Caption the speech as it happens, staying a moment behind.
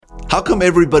How come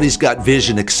everybody's got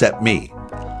vision except me?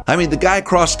 I mean, the guy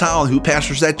across town who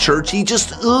pastors that church, he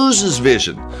just oozes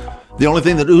vision. The only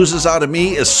thing that oozes out of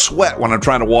me is sweat when I'm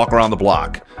trying to walk around the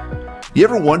block. You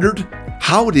ever wondered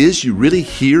how it is you really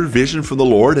hear vision from the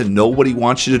Lord and know what He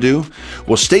wants you to do?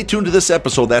 Well, stay tuned to this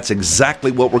episode. That's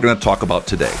exactly what we're going to talk about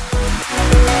today.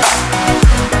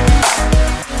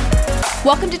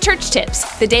 Welcome to Church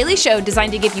Tips, the daily show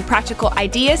designed to give you practical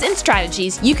ideas and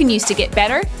strategies you can use to get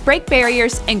better, break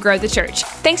barriers, and grow the church.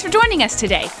 Thanks for joining us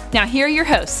today. Now here are your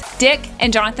hosts, Dick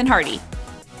and Jonathan Hardy.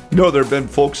 You know, there have been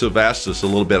folks who have asked us a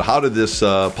little bit, how did this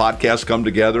podcast come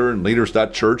together and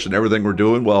Leaders.Church and everything we're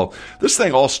doing? Well, this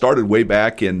thing all started way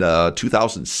back in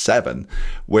 2007,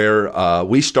 where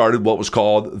we started what was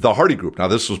called the Hardy Group. Now,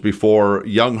 this was before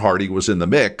Young Hardy was in the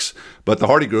mix, but the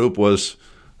Hardy Group was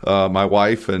my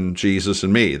wife and Jesus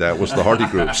and me. That was the Hardy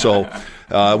Group. So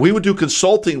we would do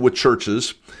consulting with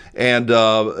churches, and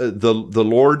the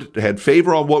Lord had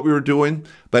favor on what we were doing.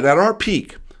 But at our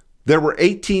peak, there were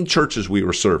 18 churches we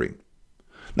were serving.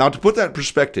 Now, to put that in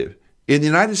perspective, in the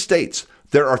United States,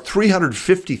 there are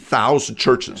 350,000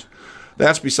 churches.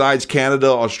 That's besides Canada,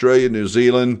 Australia, New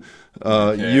Zealand,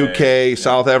 UK,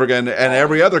 South Africa, and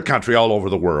every other country all over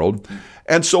the world.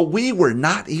 And so we were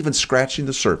not even scratching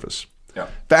the surface. Yeah.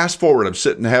 Fast forward, I'm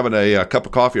sitting having a cup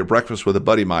of coffee or breakfast with a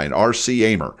buddy of mine, R.C.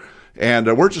 Amer,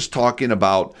 and we're just talking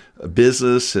about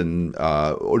business and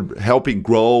helping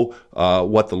grow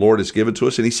what the Lord has given to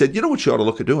us. And he said, you know what you ought to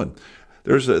look at doing?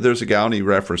 There's a gal, and he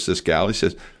referenced this gal. He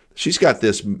says, she's got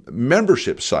this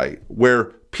membership site where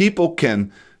people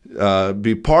can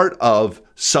be part of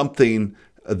something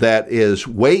that is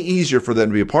way easier for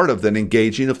them to be a part of than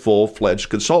engaging a full-fledged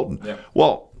consultant. Yeah.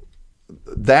 Well,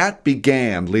 that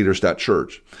began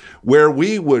Leaders.Church, where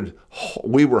we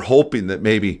were hoping that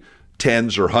maybe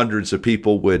tens or hundreds of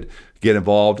people would get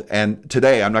involved. And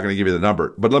today, I'm not going to give you the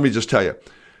number, but let me just tell you,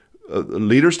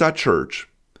 Leaders.Church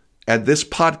and this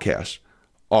podcast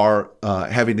are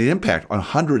having an impact on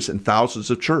hundreds and thousands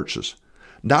of churches,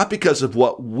 not because of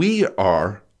what we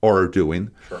are or are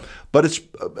doing, sure, but it's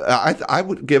I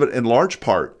would give it in large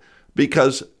part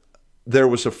because there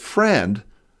was a friend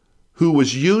who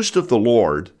was used of the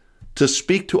Lord to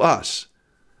speak to us.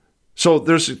 So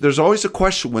there's always a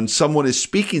question when someone is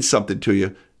speaking something to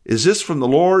you, is this from the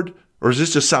Lord or does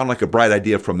this just sound like a bright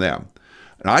idea from them?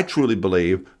 And I truly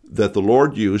believe that the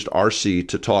Lord used RC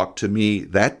to talk to me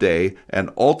that day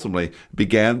and ultimately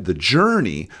began the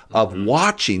journey of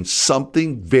watching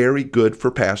something very good for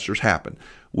pastors happen.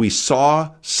 We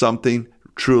saw something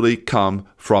truly come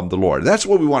from the Lord. That's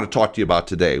what we want to talk to you about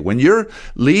today. When you're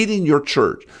leading your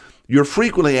church, you're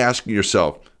frequently asking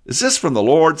yourself, is this from the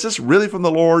Lord? Is this really from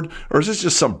the Lord? Or is this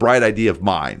just some bright idea of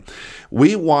mine?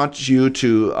 We want you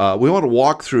to, we want to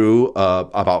walk through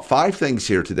about 5 things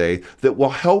here today that will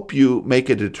help you make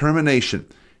a determination.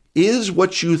 Is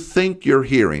what you think you're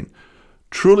hearing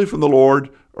truly from the Lord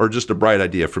or just a bright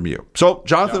idea from you? So,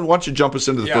 Jonathan, why don't you jump us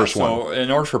into the first one? So in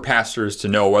order for pastors to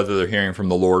know whether they're hearing from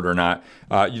the Lord or not,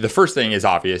 the first thing is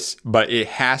obvious, but it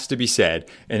has to be said,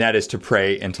 and that is to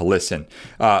pray and to listen.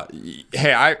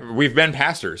 We've been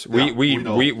pastors. We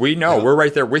know. Yeah. We're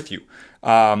right there with you.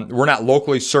 We're not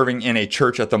locally serving in a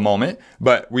church at the moment,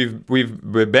 but we've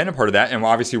been a part of that, and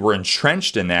obviously we're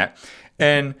entrenched in that.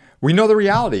 And we know the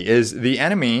reality is the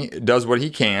enemy does what he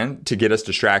can to get us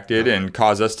distracted and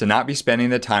cause us to not be spending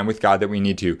the time with God that we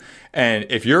need to. And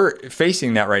if you're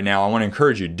facing that right now, I want to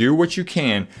encourage you, do what you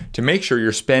can to make sure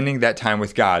you're spending that time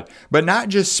with God, but not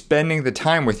just spending the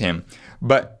time with Him,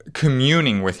 but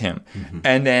communing with Him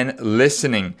and then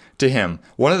listening to Him.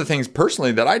 One of the things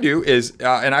personally that I do is,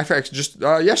 and I just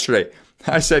yesterday,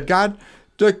 I said, God,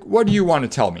 what do you want to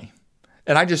tell me?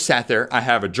 And I just sat there. I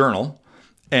have a journal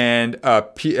and a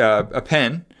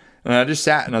pen, and I just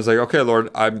sat and I was like, okay, Lord,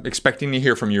 I'm expecting to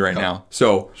hear from you right now.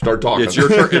 So start talking. It's your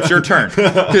turn.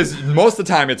 Because most of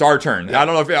the time it's our turn. Yeah. I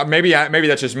don't know if maybe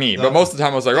that's just me, but most of the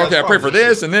time I was like, okay, I pray for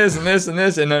this and this and this and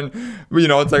this, and then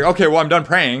it's like, okay, well, I'm done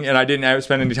praying, and I didn't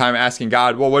spend any time asking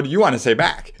God, well, what do you want to say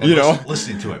back? And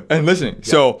listening to Him and listening.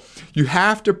 Yeah. So you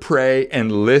have to pray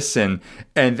and listen,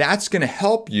 and that's going to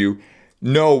help you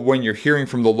know when you're hearing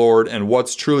from the Lord and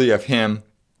what's truly of Him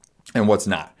and what's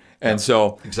not. And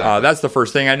so exactly. That's the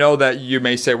first thing. I know that you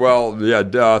may say, well,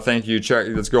 thank you.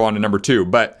 Let's go on to number 2.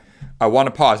 But I want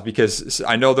to pause because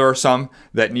I know there are some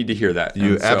that need to hear that.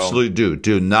 You absolutely do.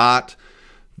 Do not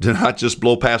just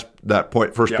blow past that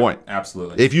first point.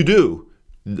 Absolutely. If you do,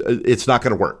 it's not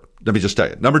going to work. Let me just tell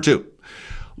you. Number 2,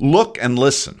 look and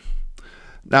listen.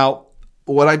 Now,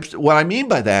 what I mean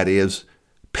by that is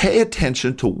pay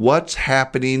attention to what's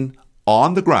happening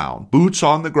on the ground, boots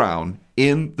on the ground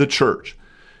in the church.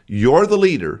 You're the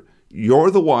leader.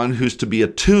 you're the one who's to be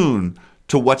attuned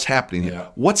to what's happening here. Yeah.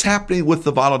 What's happening with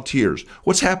the volunteers?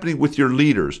 What's happening with your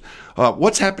leaders?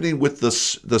 What's happening with the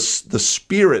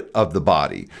spirit of the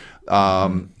body?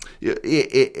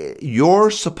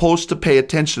 You're supposed to pay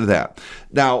attention to that.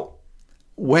 Now,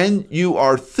 when you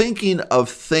are thinking of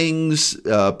things,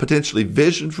 potentially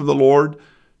vision from the Lord,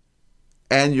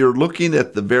 and you're looking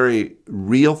at the very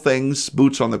real things,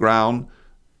 boots on the ground,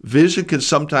 vision can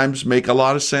sometimes make a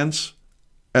lot of sense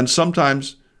and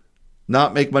sometimes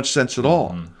not make much sense at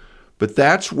all. But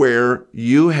that's where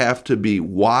you have to be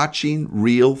watching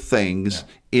real things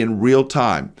in real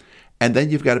time. And then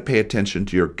you've got to pay attention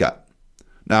to your gut.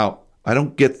 Now, I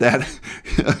don't get that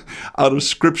out of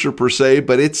Scripture per se,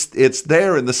 but it's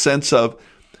there in the sense of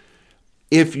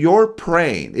if you're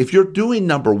praying, if you're doing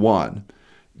number one,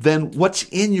 then what's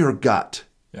in your gut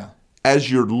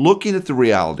as you're looking at the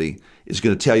reality is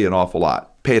going to tell you an awful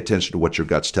lot. Pay attention to what your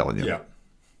gut's telling you. Yeah.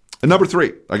 And number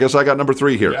three, I guess I got number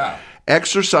three here. Yeah.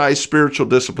 Exercise spiritual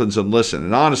disciplines and listen.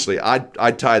 And honestly,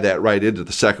 I'd tie that right into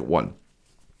the second one.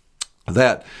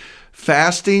 That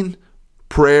fasting,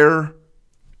 prayer,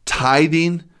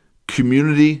 tithing,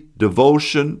 community,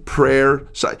 devotion, prayer.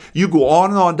 You go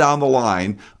on and on down the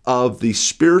line of the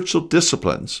spiritual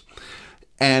disciplines.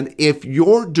 And if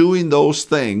you're doing those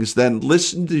things, then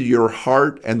listen to your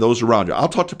heart and those around you. I'll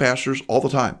talk to pastors all the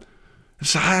time.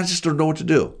 I just don't know what to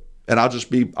do. And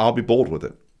I'll be bold with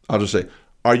it. I'll just say,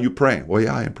 are you praying? Well,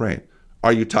 yeah, I am praying.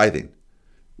 Are you tithing?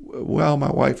 Well,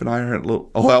 my wife and I are a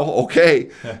little, well, okay.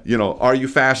 Are you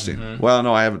fasting? Well,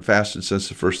 no, I haven't fasted since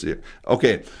the first of the year.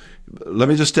 Okay, let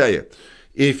me just tell you,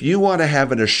 if you want to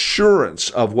have an assurance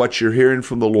of what you're hearing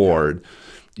from the Lord,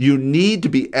 you need to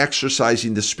be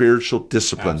exercising the spiritual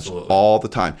disciplines all the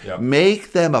time. Yep.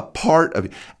 Make them a part of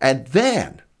you. And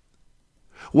then,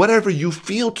 whatever you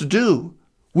feel to do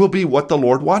will be what the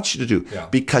Lord wants you to do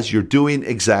because you're doing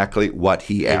exactly what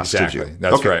He asked you to do.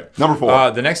 That's right. Number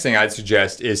 4. The next thing I'd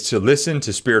suggest is to listen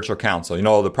to spiritual counsel.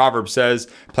 The proverb says,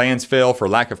 plans fail for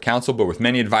lack of counsel, but with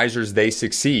many advisors, they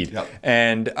succeed. Yep.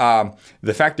 And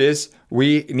the fact is,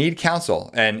 we need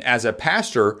counsel. And as a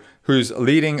pastor who's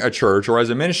leading a church or as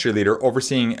a ministry leader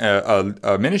overseeing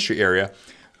a ministry area,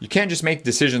 you can't just make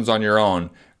decisions on your own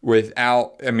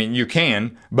you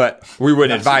can, but we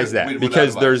wouldn't advise that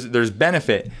because there's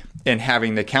benefit in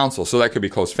having the counsel. So that could be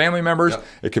close family members,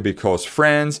 it could be close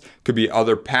friends, could be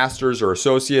other pastors or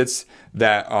associates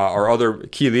that are other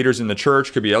key leaders in the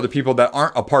church, could be other people that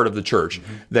aren't a part of the church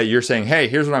that you're saying, hey,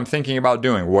 here's what I'm thinking about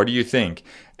doing. What do you think?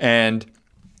 And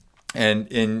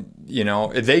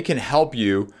they can help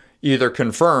you either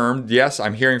confirm, yes,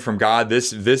 I'm hearing from God,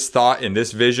 this thought and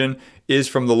this vision is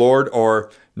from the Lord,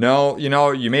 or no,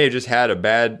 you may have just had a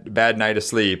bad night of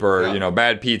sleep or,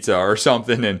 bad pizza or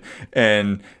something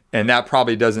and that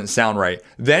probably doesn't sound right.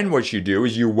 Then what you do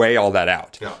is you weigh all that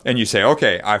out and you say,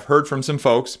 okay, I've heard from some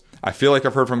folks. I feel like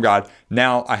I've heard from God.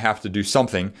 Now I have to do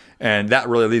something. And that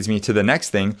really leads me to the next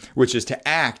thing, which is to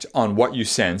act on what you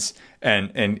sense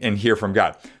and hear from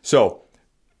God. So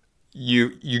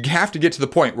you have to get to the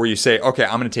point where you say, okay,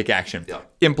 I'm going to take action,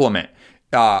 implement.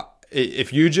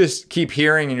 If you just keep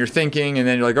hearing and you're thinking and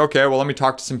then you're like, okay, well, let me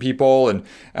talk to some people and,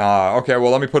 okay,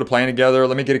 well, let me put a plan together.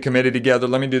 Let me get a committee together.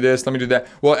 Let me do this. Let me do that.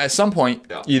 Well, at some point,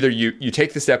 either you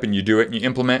take the step and you do it and you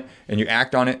implement and you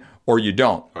act on it or you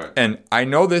don't. Right. And I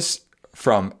know this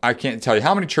I can't tell you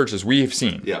how many churches we have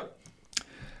seen. Yeah.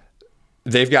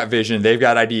 They've got vision. They've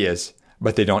got ideas,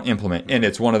 but they don't implement. And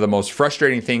it's one of the most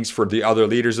frustrating things for the other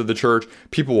leaders of the church.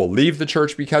 People will leave the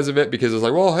church because of it, because it's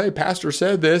like, well, hey, pastor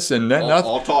said this, and then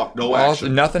all talk, no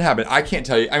action. Nothing happened. I can't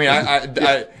tell you. I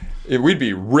mean, we'd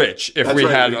be rich if we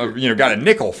had, got a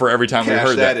nickel for every time we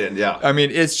heard that. I mean,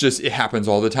 it happens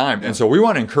all the time. Yeah. And so we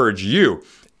want to encourage you,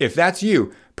 if that's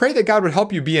you, pray that God would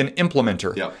help you be an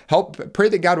implementer. Yeah. Pray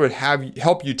that God would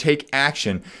help you take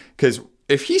action, because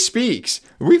if He speaks,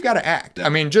 we've got to act. Yeah. I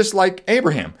mean, just like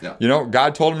Abraham,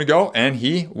 God told him to go and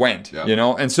he went,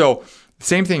 and so the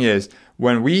same thing is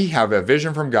when we have a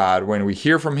vision from God, when we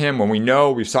hear from Him, when we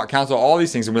know we've sought counsel, all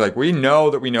these things, and we're like, we know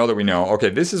that we know that we know, okay,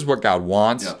 this is what God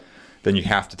wants, then you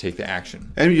have to take the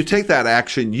action. And when you take that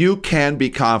action, you can be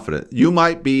confident. You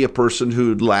might be a person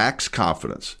who lacks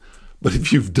confidence, but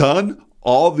if you've done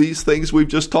all these things we've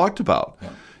just talked about,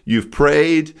 you've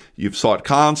prayed, you've sought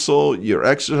counsel, you're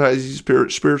exercising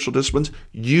spiritual disciplines,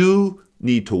 you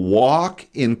need to walk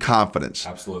in confidence.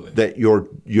 Absolutely. That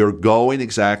you're going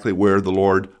exactly where the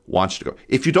Lord wants you to go.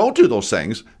 If you don't do those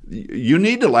things, you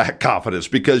need to lack confidence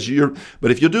but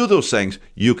if you do those things,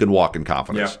 you can walk in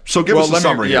confidence. Yeah. So give us a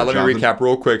summary. Let me recap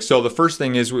real quick. So the first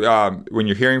thing is when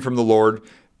you're hearing from the Lord,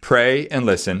 pray and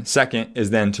listen. Second is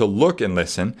then to look and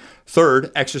listen.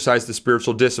 Third, exercise the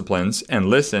spiritual disciplines and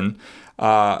listen.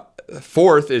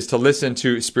 Fourth is to listen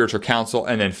to spiritual counsel.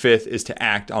 And then fifth is to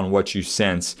act on what you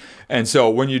sense. And so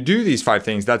when you do these 5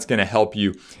 things, that's going to help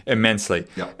you immensely.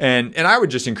 Yep. And I would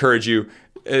just encourage you,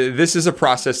 this is a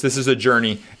process, this is a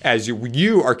journey as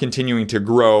you are continuing to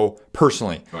grow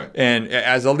personally. Right. And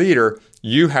as a leader,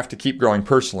 you have to keep growing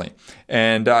personally.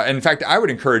 And in fact, I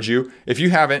would encourage you, if you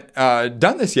haven't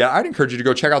done this yet, I'd encourage you to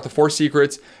go check out the 4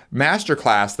 Secrets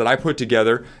masterclass that I put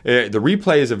together. The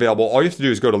replay is available. All you have to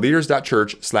do is go to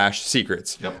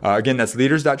leaders.church/secrets. Yep. Again, that's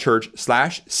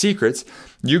leaders.church/secrets.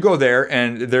 You go there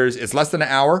and it's less than an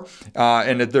hour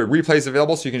and the replay is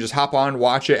available, so you can just hop on,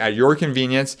 watch it at your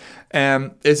convenience.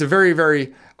 And it's a very,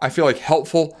 very, I feel like,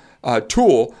 helpful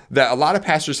tool that a lot of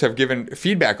pastors have given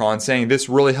feedback on, saying this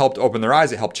really helped open their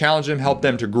eyes. It helped challenge them, helped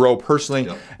them to grow personally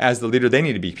as the leader they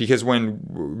need to be. Because when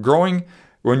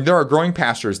there are growing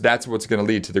pastors, that's what's going to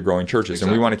lead to the growing churches.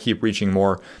 Exactly. And we want to keep reaching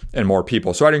more and more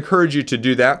people. So I'd encourage you to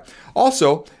do that.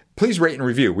 Also, please rate and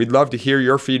review. We'd love to hear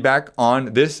your feedback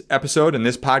on this episode and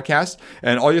this podcast.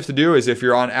 And all you have to do is, if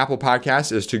you're on Apple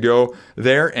Podcasts, is to go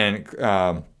there and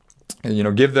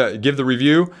give the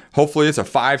review. Hopefully it's a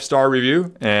 5-star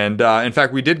review. And in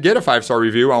fact, we did get a 5-star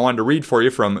review. I wanted to read for you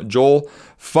from Joel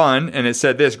Fun, and it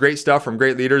said this: great stuff from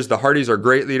great leaders. The Hardys are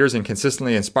great leaders and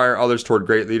consistently inspire others toward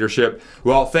great leadership.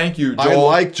 Well, thank you, Joel.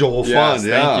 I like Joel Fun.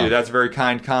 Thank you. That's a very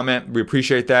kind comment. We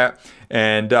appreciate that.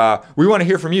 And we want to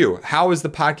hear from you. How is the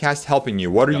podcast helping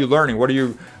you? What are you learning? What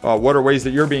are ways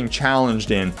that you're being challenged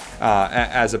in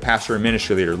as a pastor and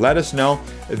ministry leader? Let us know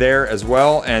there as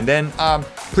well. And then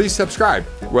please subscribe,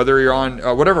 whether you're on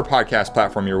whatever podcast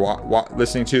platform you're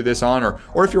listening to this on,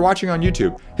 or if you're watching on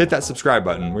YouTube, hit that subscribe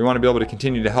button. We want to be able to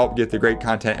continue to help get the great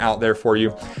content out there for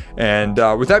you. And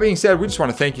with that being said, we just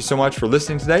want to thank you so much for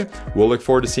listening today. We'll look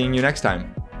forward to seeing you next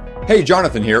time. Hey,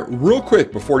 Jonathan here. Real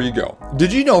quick before you go.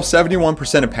 Did you know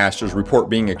 71% of pastors report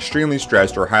being extremely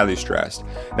stressed or highly stressed?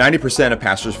 90% of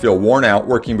pastors feel worn out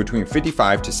working between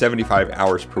 55 to 75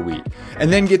 hours per week.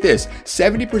 And then get this,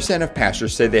 70% of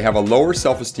pastors say they have a lower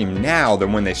self-esteem now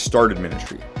than when they started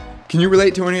ministry. Can you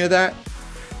relate to any of that?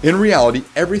 In reality,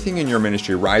 everything in your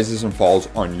ministry rises and falls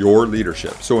on your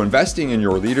leadership. So investing in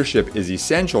your leadership is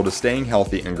essential to staying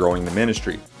healthy and growing the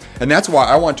ministry. And that's why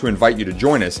I want to invite you to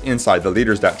join us inside the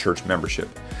Leaders.Church membership.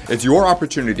 It's your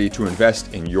opportunity to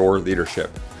invest in your leadership.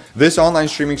 This online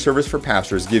streaming service for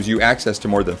pastors gives you access to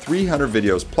more than 300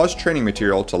 videos plus training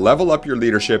material to level up your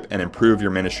leadership and improve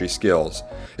your ministry skills.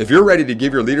 If you're ready to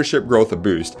give your leadership growth a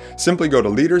boost, simply go to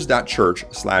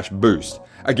leaders.church/boost.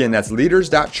 Again, that's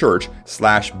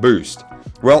leaders.church/boost.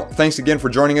 Well, thanks again for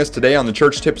joining us today on the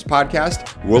Church Tips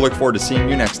Podcast. We'll look forward to seeing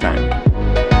you next time.